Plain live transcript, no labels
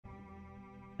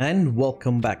And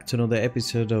welcome back to another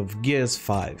episode of Gears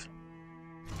 5.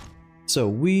 So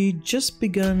we just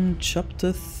begun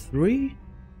chapter 3?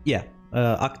 Yeah,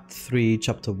 act 3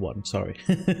 chapter 1, sorry.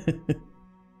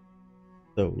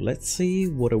 So let's see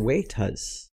what awaits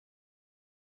us.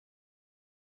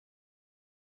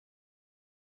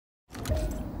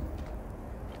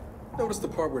 Notice the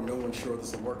part where no one's sure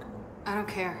this will work? I don't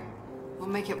care. We'll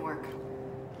make it work.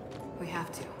 We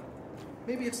have to.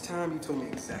 Maybe it's time you told me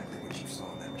exactly what you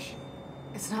saw in that machine.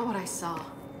 It's not what I saw.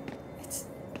 It's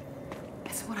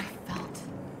what I felt.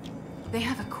 They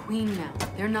have a queen now.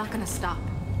 They're not gonna stop.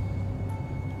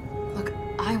 Look,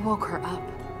 I woke her up.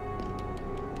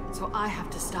 So I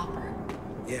have to stop her.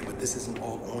 Yeah, but this isn't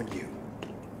all on you.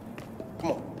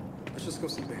 Come on, let's just go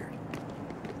see Baird.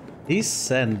 This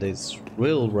sand is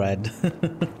real red.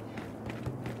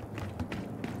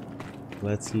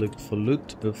 Let's look for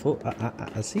loot before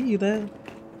I see you there.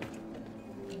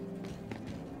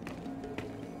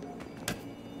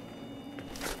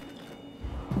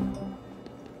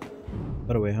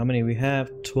 By the way, how many we have?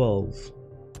 12.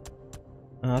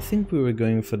 I think we were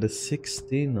going for the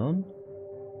 16 on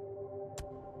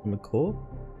the core.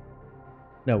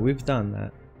 No, we've done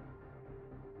that.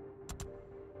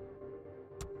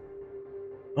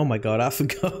 Oh my god, I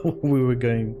forgot we were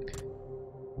going.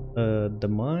 The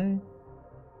mine.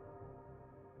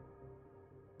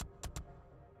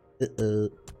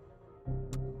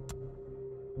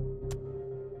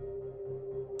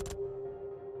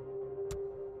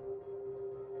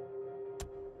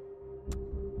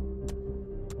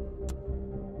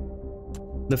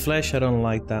 The flash, I don't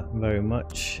like that very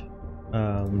much.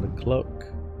 The cloak.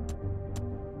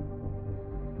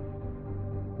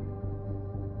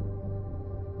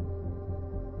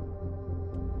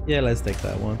 Yeah, let's take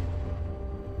that one.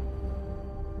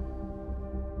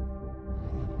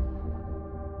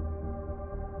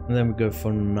 And then we go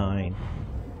for 9.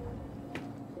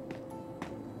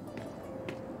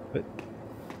 But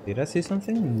did I see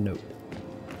something? No.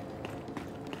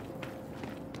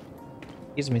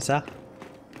 Excuse me, sir.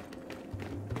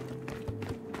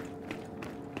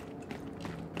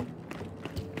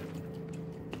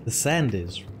 The sand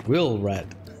is real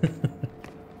red.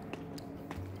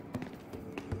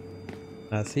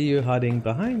 I see you hiding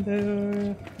behind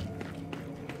there.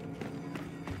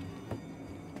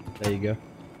 There you go.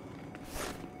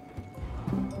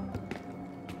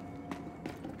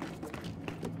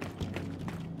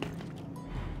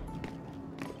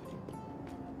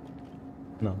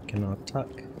 No, cannot attack.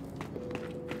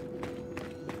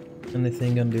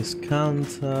 Anything on this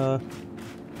counter?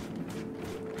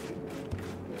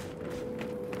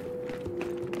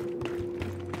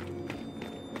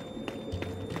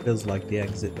 Feels like the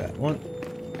exit that one.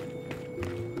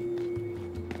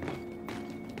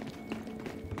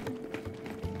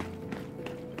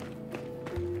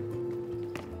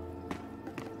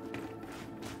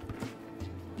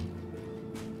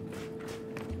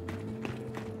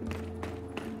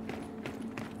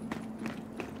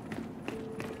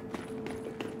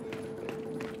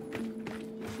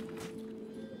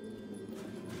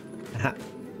 Aha.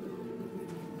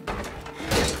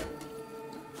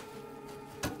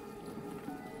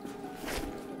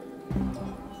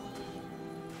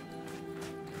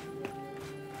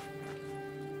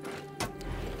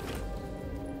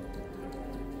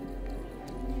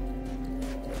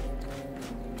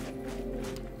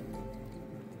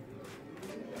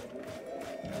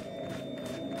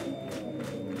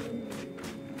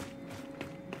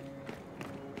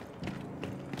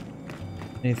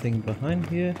 Anything behind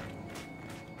here?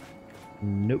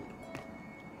 Nope.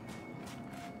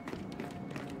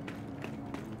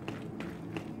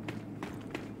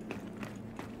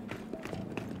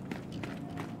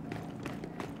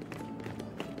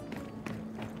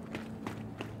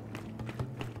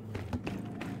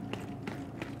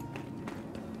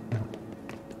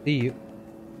 See you.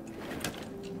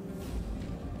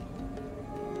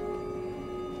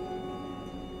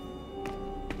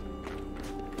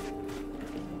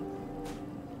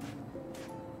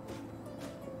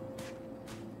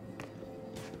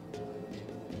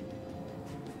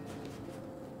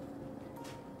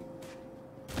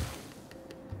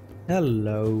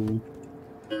 Hello.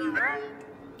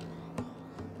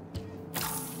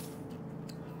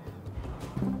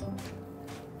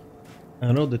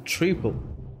 I know the triple.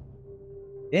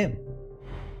 Damn.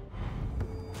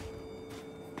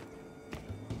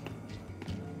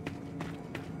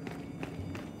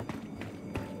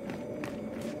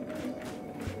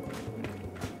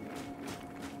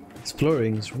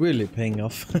 Exploring is really paying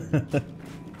off.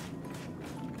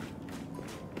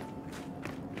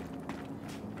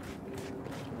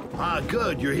 Ah,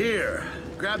 good, you're here.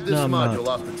 Grab this module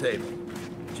off the table.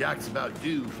 Jack's about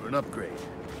due for an upgrade.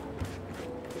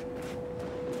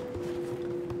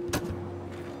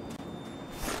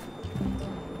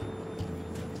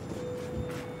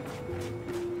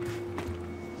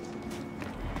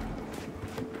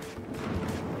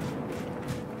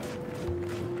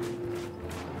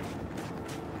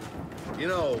 You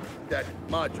know, that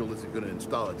module isn't going to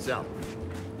install itself.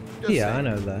 Just yeah, saying. I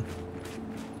know that.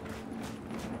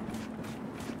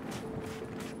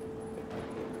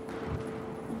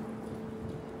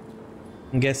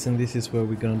 I'm guessing this is where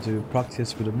we're going to do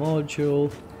practice with the module.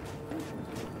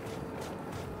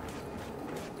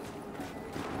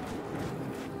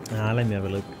 Let me have a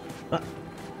look. I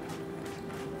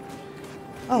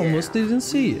almost didn't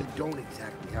see it. Don't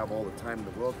exactly have all the time in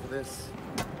the world for this.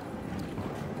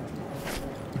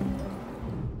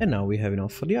 And now we have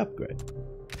enough for the upgrade.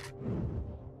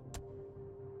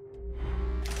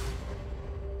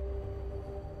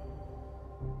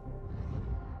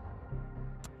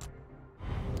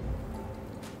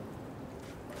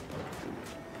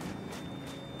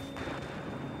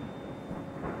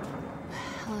 What the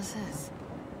hell is this?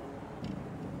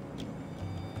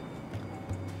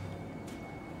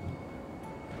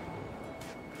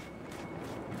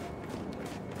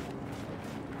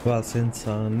 Well, since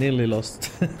I nearly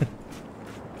lost the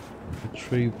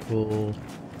triple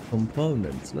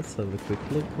components, let's have a quick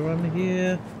look around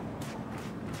here.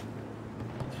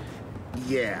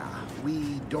 Yeah,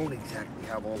 we don't exactly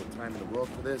have all the time in the world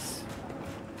for this.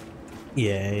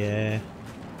 Yeah.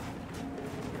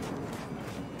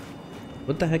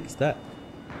 What the heck is that?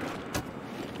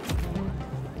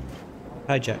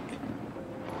 Hi, Jack.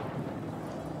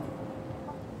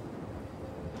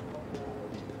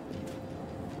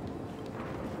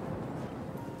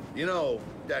 You know,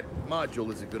 that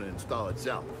module isn't going to install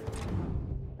itself.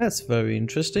 That's very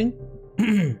interesting.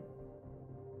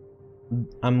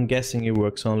 I'm guessing it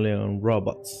works only on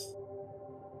robots.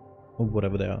 Or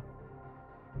whatever they are.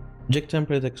 Jack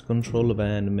template takes control of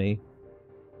enemy.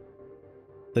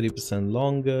 30%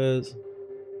 longer.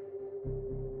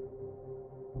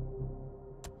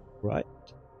 Right.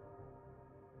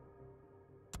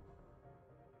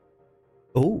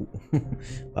 Oh,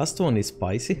 last one is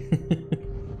spicy.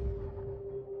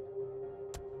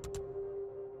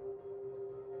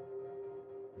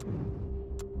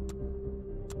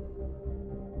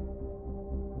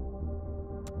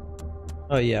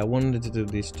 Oh yeah, I wanted to do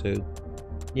these too.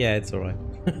 Yeah, it's alright.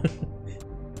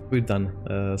 We've done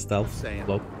stealth,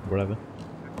 block, whatever.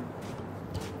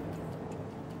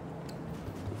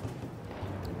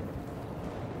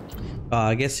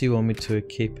 I guess you want me to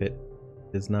keep it,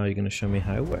 because now you're gonna show me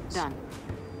how it works. Done.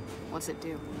 What's it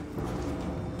do?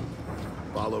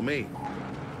 Follow me.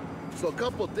 So a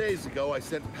couple of days ago, I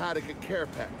sent Paddock a care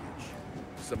package.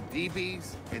 Some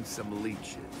DBs and some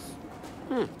leeches.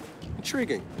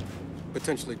 Intriguing.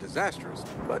 Potentially disastrous,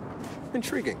 but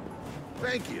intriguing.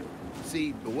 Thank you.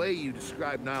 See, the way you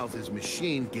described Niles'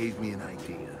 machine gave me an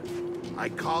idea. I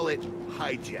call it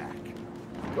hijack.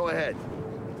 Go ahead.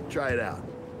 Try it out.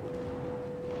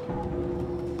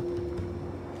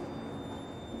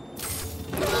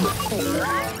 What the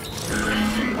hell?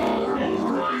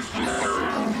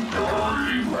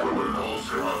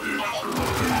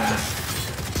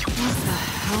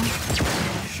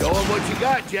 Show him what you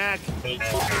got, Jack.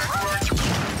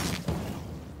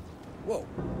 Whoa.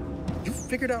 You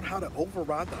figured out how to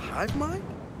override the hive mind?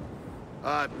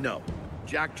 No.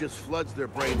 Jack just floods their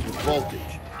brains with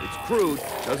voltage. It's crude,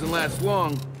 doesn't last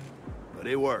long, but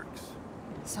it works.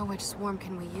 So which swarm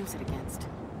can we use it against?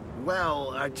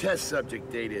 Well, our test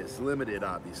subject data is limited,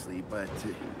 obviously, but...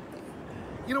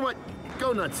 you know what?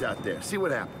 Go nuts out there. See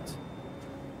what happens.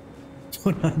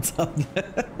 Go nuts out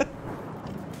there.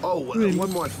 Oh,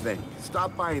 one more thing.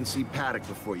 Stop by and see Paddock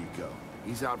before you go.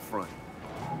 He's out front.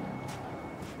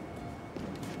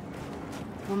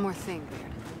 One more thing,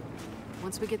 Beard.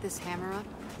 Once we get this hammer up,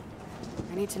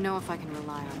 I need to know if I can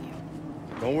rely on you.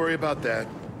 Don't worry about that.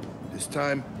 This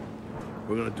time,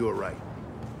 we're gonna do it right.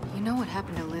 You know what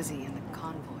happened to Lizzie in the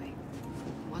convoy.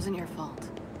 It wasn't your fault.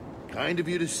 Kind of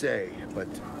you to say, but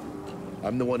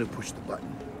I'm the one who pushed the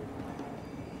button.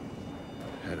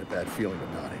 Had a bad feeling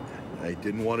about it. I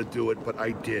didn't want to do it, but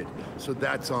I did. So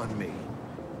that's on me.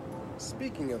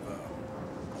 Speaking of,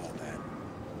 all that,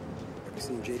 have you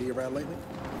seen JD around lately?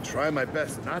 Try my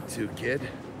best not to, kid.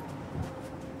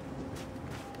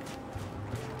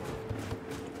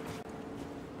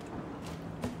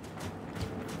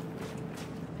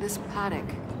 This Paddock,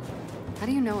 how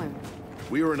do you know him?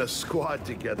 We were in a squad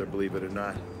together, believe it or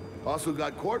not. Also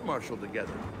got court-martialed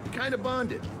together. Kind of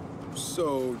bonded.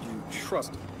 So you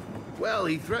trust him? Well,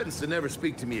 he threatens to never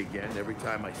speak to me again every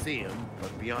time I see him,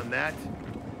 but beyond that,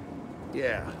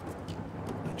 yeah,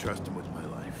 I trust him with my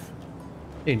life.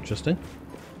 Interesting.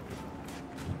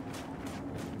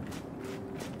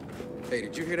 Hey,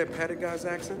 did you hear that Paddock guy's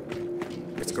accent?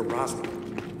 It's Garazi.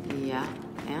 Yeah,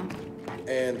 and?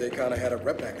 And they kind of had a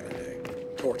rep back in the day.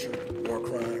 Torture, war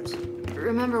crimes.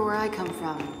 Remember where I come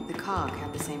from, the COG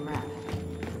had the same rep.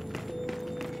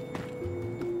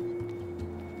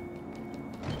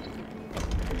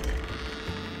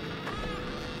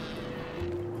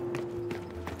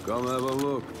 Come have a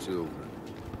look, children.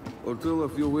 Until a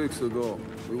few weeks ago,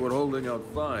 we were holding out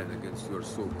fine against your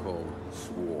so-called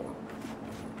swarm.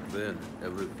 Then,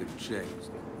 everything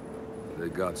changed. They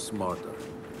got smarter.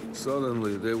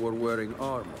 Suddenly, they were wearing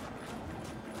armor.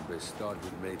 They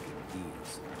started making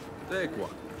keys. Take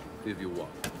one, if you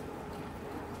want.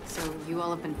 So you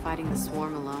all have been fighting the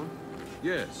swarm alone?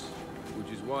 Yes,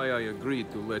 which is why I agreed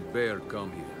to let Bear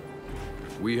come here.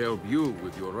 We help you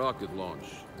with your rocket launch.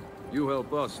 You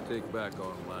help us take back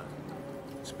our land.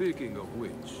 Speaking of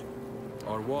which,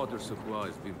 our water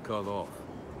supply's been cut off.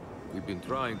 We've been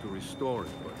trying to restore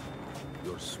it, but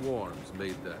your swarms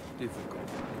made that difficult,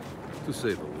 to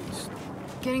say the least.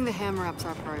 Getting the hammer-up's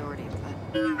our priority,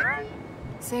 but...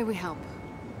 Say we help.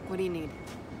 What do you need?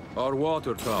 Our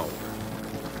water tower.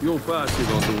 You'll pass it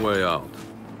on the way out.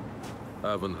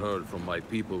 Haven't heard from my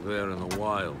people there in a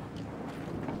while.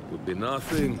 Could be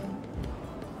nothing,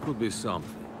 could be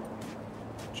something.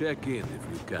 Check in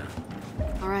if you can.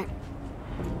 All right.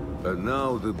 And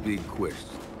now the big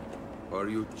question. Are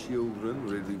you children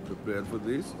really prepared for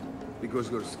this?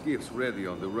 Because your skiff's ready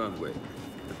on the runway,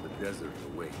 and the desert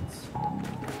awaits.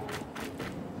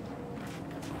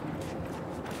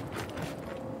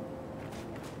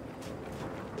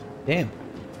 Damn.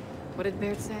 What did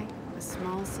Baird say? A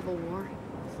small civil war?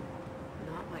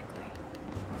 Not likely.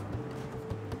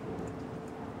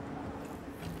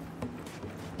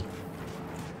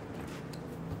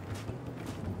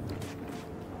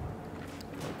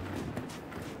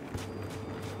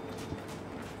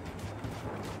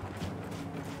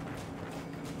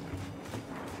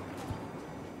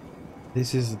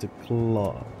 This is the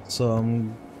claw. So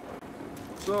I'm...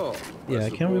 So, Yeah, I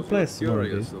can replace one of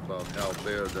curious these. about how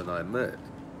Baird and I met.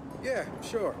 Yeah,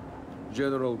 sure.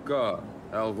 General Carr,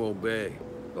 Alvo Bay,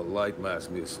 the light mass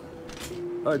missile.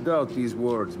 I doubt these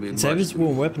words mean It's much every to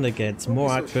swarm you. weapon that gets more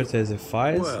so accurate sure. as it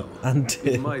fires, Well, and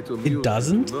it might amuse you it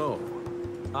doesn't? know.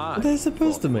 I What are they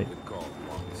supposed to fought mean? for the call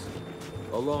once,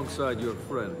 alongside your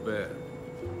friend Baird.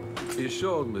 He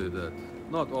showed me that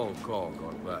not all COG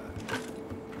are bad.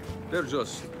 They're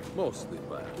just mostly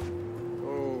bad.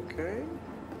 Okay.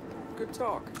 Good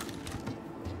talk.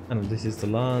 And this is the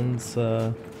lance.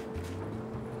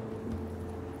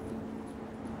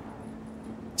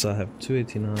 So I have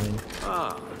 289.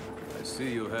 Ah, I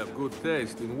see you have good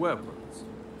taste in weapons.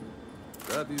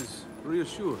 That is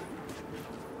reassuring.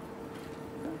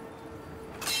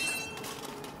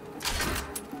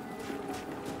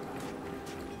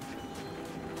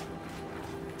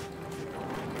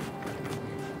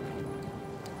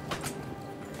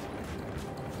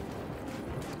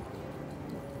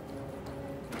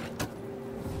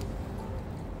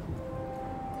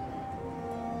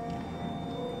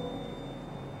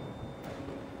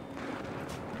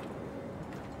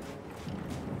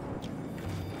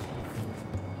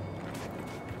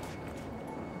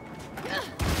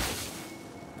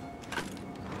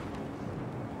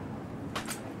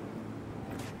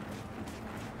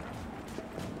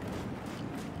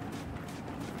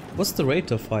 What's the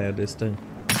rate of fire this thing?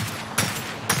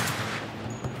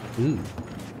 Ooh.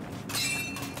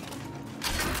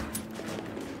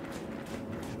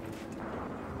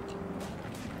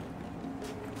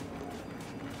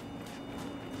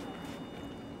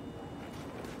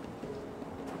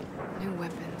 New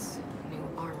weapons, new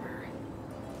armor.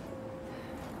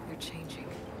 They're changing.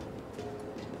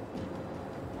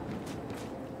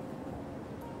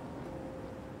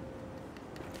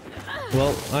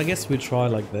 Well, I guess we try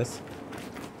like this.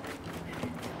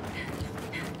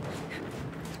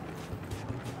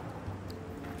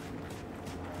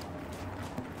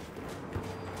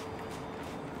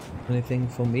 Anything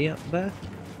for me up there?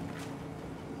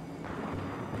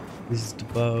 This is the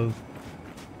bow.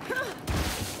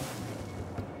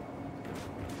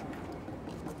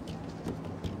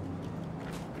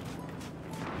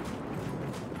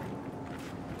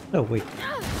 Oh wait.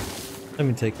 Let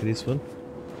me take this one.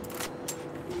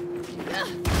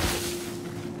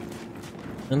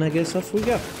 And I guess off we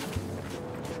go.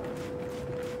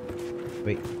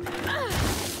 Wait.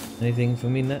 Anything for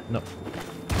me now? No.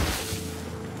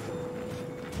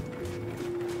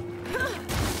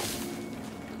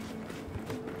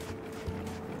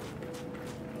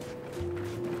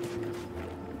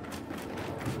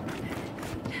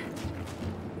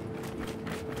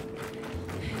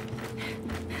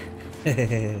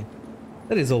 There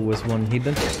is always one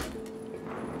hidden.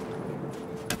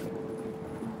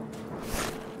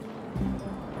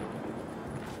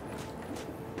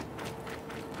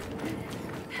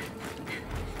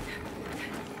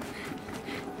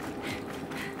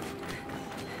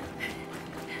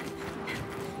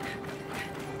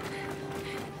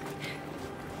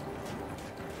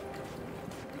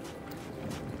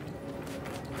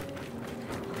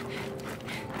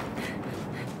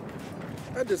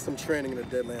 I did some training in the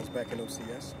Deadlands back in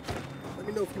OCS. Let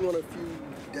me know if you want a few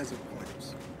desert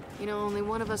pointers. You know, only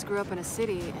one of us grew up in a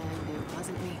city, and it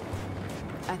wasn't me.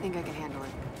 I think I can handle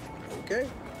it. Okay.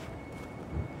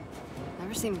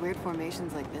 Never seen weird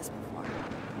formations like this before.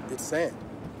 It's sand.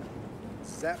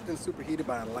 Zapped and superheated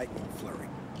by a lightning flurry.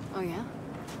 Oh yeah?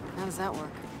 How does that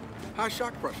work? High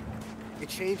shock pressure. It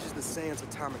changes the sand's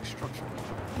atomic structure.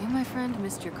 You, my friend,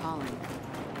 missed your calling.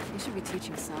 You should be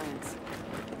teaching science.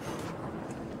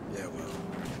 Yeah, well,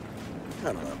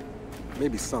 I don't know.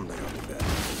 Maybe someday I'll do that.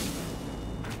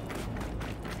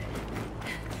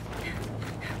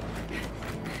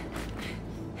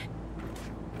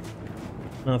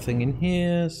 Nothing in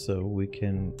here, so we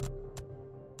can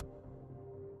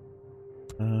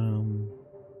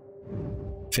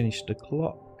finish the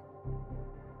clock.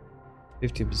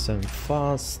 50%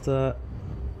 faster.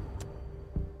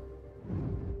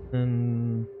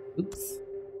 And oops,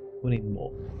 we need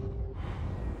more.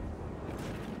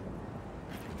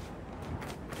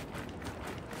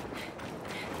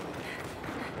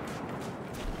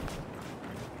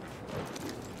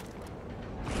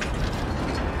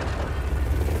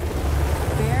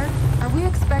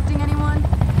 Expecting anyone?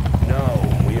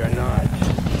 No, we are not.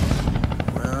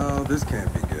 Well, this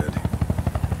can't be good.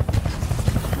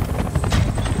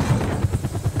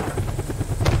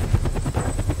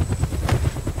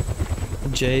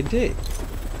 JD.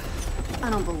 I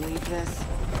don't believe this.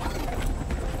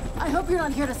 I hope you're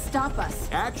not here to stop us.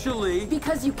 Actually...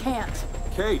 Because you can't.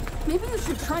 Kate. Maybe you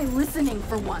should try listening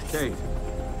for once. Kate.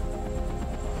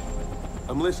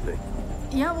 I'm listening.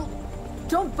 Yeah, well,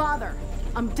 don't bother.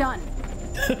 I'm done.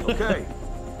 Okay,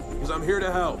 because I'm here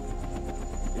to help.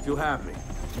 If you'll have me.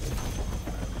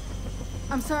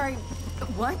 I'm sorry,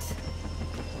 what?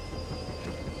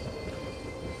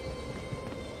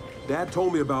 Dad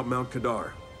told me about Mount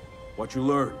Kadar, what you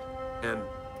learned, and...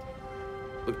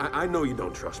 Look, I know you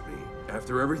don't trust me.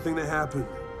 After everything that happened,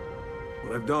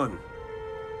 what I've done,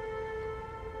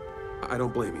 I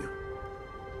don't blame you.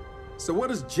 So what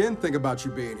does Jin think about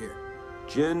you being here?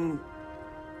 Jin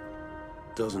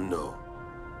doesn't know.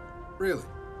 Really?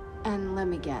 And let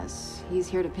me guess, he's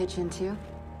here to pitch in too?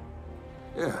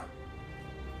 Yeah.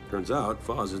 Turns out,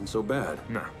 Foz isn't so bad.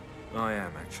 No, I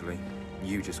am actually.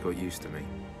 You just got used to me.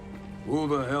 Who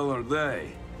the hell are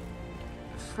they?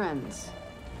 Friends.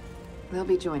 They'll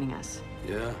be joining us.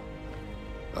 Yeah?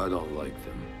 I don't like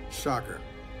them. Shocker.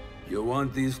 You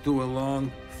want these two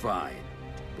along? Fine.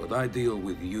 But I deal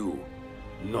with you,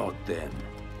 not them.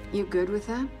 You good with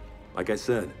that? Like I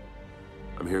said,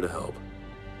 I'm here to help.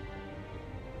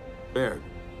 Baird.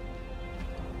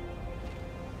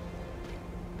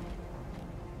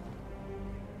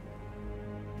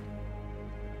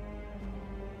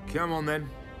 Come on then.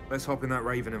 Let's hop in that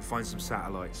Raven and find some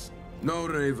satellites. No,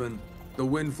 Raven. The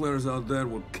wind flares out there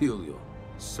will kill you.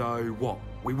 So what?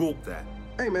 We walk there?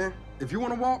 Hey, man, if you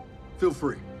want to walk, feel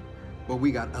free. But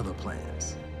we got other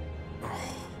plans.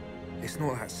 Oh, it's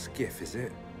not that skiff, is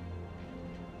it?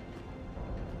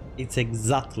 It's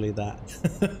exactly that.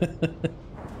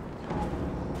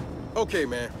 Okay,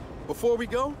 man. Before we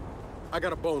go, I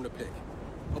got a bone to pick.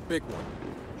 A big one.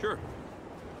 Sure.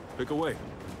 Pick away.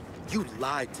 You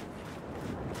lied to me.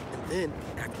 And then,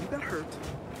 after you got hurt,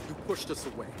 you pushed us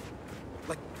away.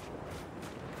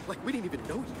 Like we didn't even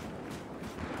know you.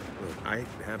 Look, I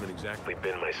haven't exactly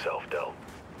been myself, Del.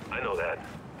 I know that.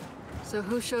 So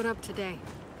who showed up today?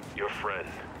 Your friend.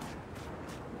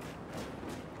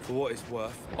 For what it's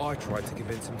worth, I tried to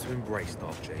convince him to embrace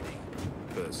Dark JD.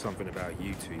 But something about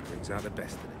you two brings out the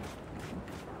best in him.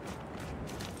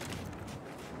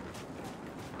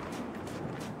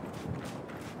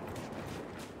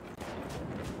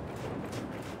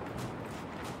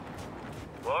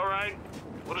 All right.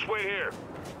 We'll just wait here.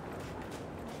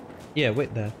 Yeah,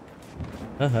 wait there.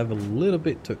 I have a little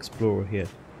bit to explore here.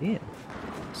 Yeah.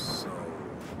 So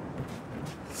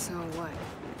what?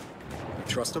 you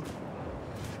trust him?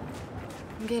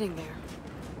 I'm getting there.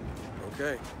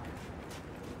 Okay.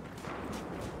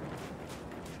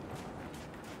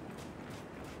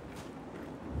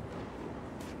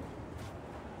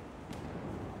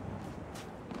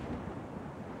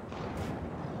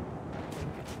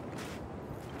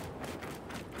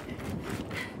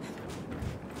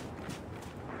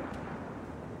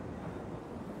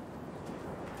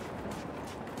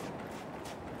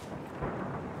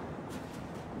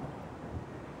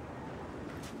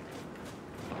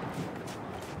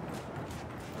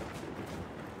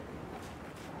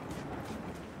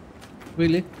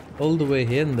 Really? All the way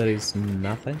here and there is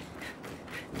nothing?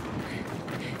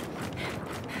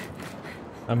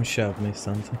 I'm sure I've missed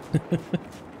something.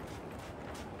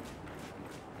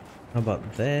 How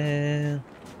about there?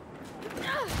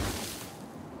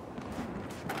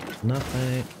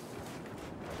 Nothing.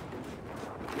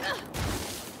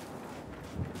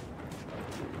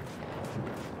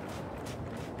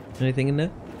 Anything in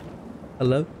there?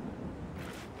 Hello?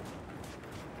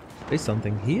 There's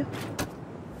something here?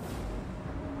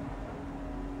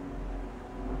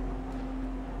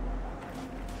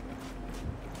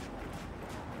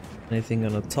 Anything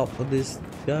on the top of this,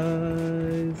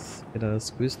 guys? Can I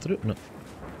squeeze through? No.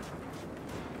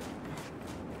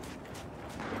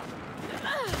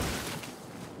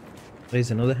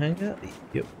 There's another hangar?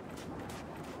 Yep.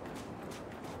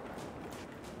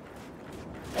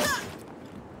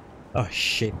 Oh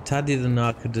shit, I didn't know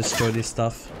I could destroy this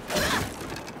stuff.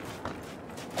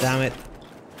 Damn it.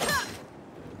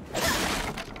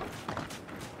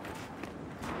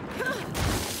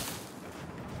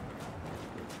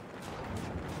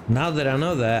 Now that I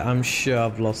know that, I'm sure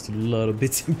I've lost a lot of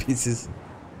bits and pieces.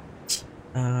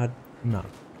 No.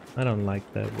 I don't like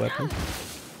that weapon.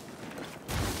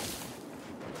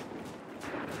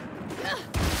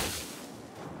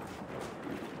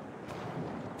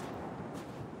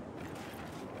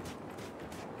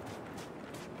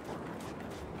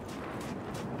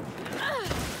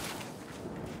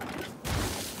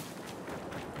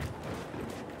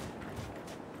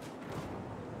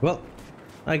 Well,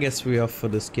 I guess we're off for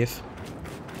the skiff.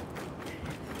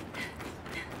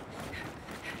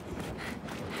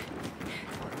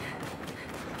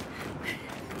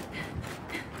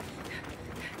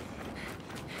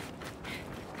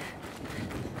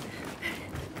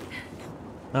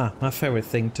 Ah, my favorite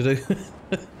thing to do.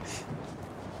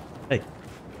 Hey.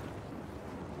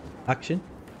 Action.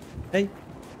 Hey.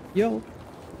 Yo.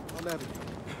 I'll navigate.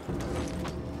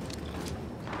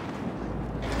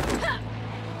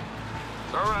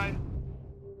 Alright.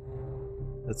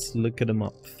 Let's look at them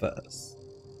up first.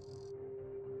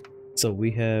 So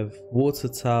we have water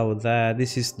tower there.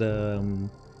 This is the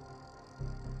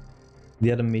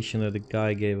other mission that the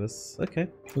guy gave us. Okay,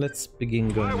 let's begin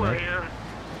going. We're here,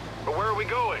 but where are we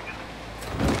going?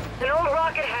 An old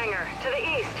rocket hangar to the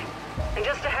east. And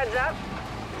just a heads up,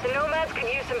 the nomads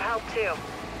could use some help too.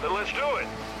 Then let's do it.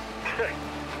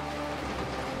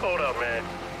 Hold up, man.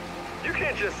 You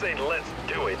can't just say let's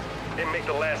do it and make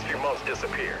the last few months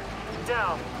disappear.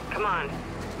 Del, come on.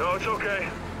 No, it's okay.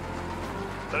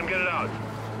 Let him get it out.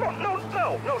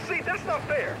 No, see, that's not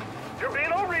fair. You're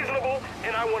being unreasonable,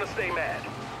 and I want to stay mad.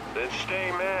 Then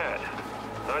stay mad.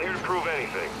 Not here to prove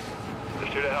anything.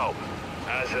 Just here to help.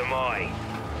 As am I.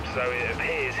 So it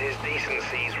appears his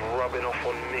decency's rubbing off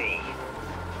on me.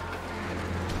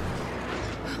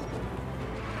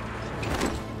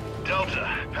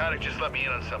 Delta, Paddock just let me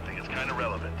in on something. It's kind of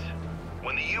relevant.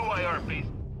 When the UIR base...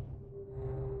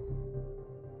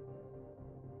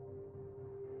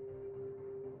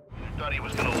 thought he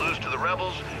was going to lose to the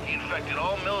rebels, he infected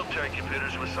all military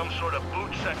computers with some sort of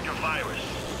boot sector virus.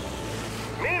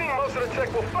 Meaning most of the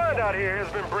tech we'll find out here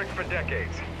has been bricked for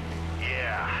decades.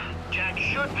 Yeah. Jack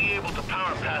should be able to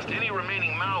power past any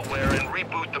remaining malware and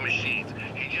reboot the machines.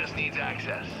 He just needs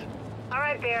access. All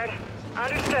right, Baird.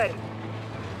 Understood.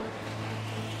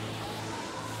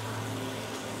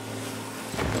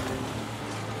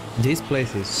 This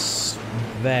place is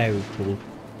very cool.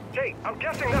 Hey, I'm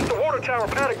guessing that's the water tower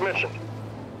Paddock mentioned.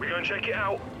 We gonna check it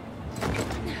out?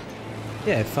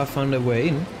 Yeah, if I find a way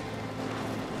in.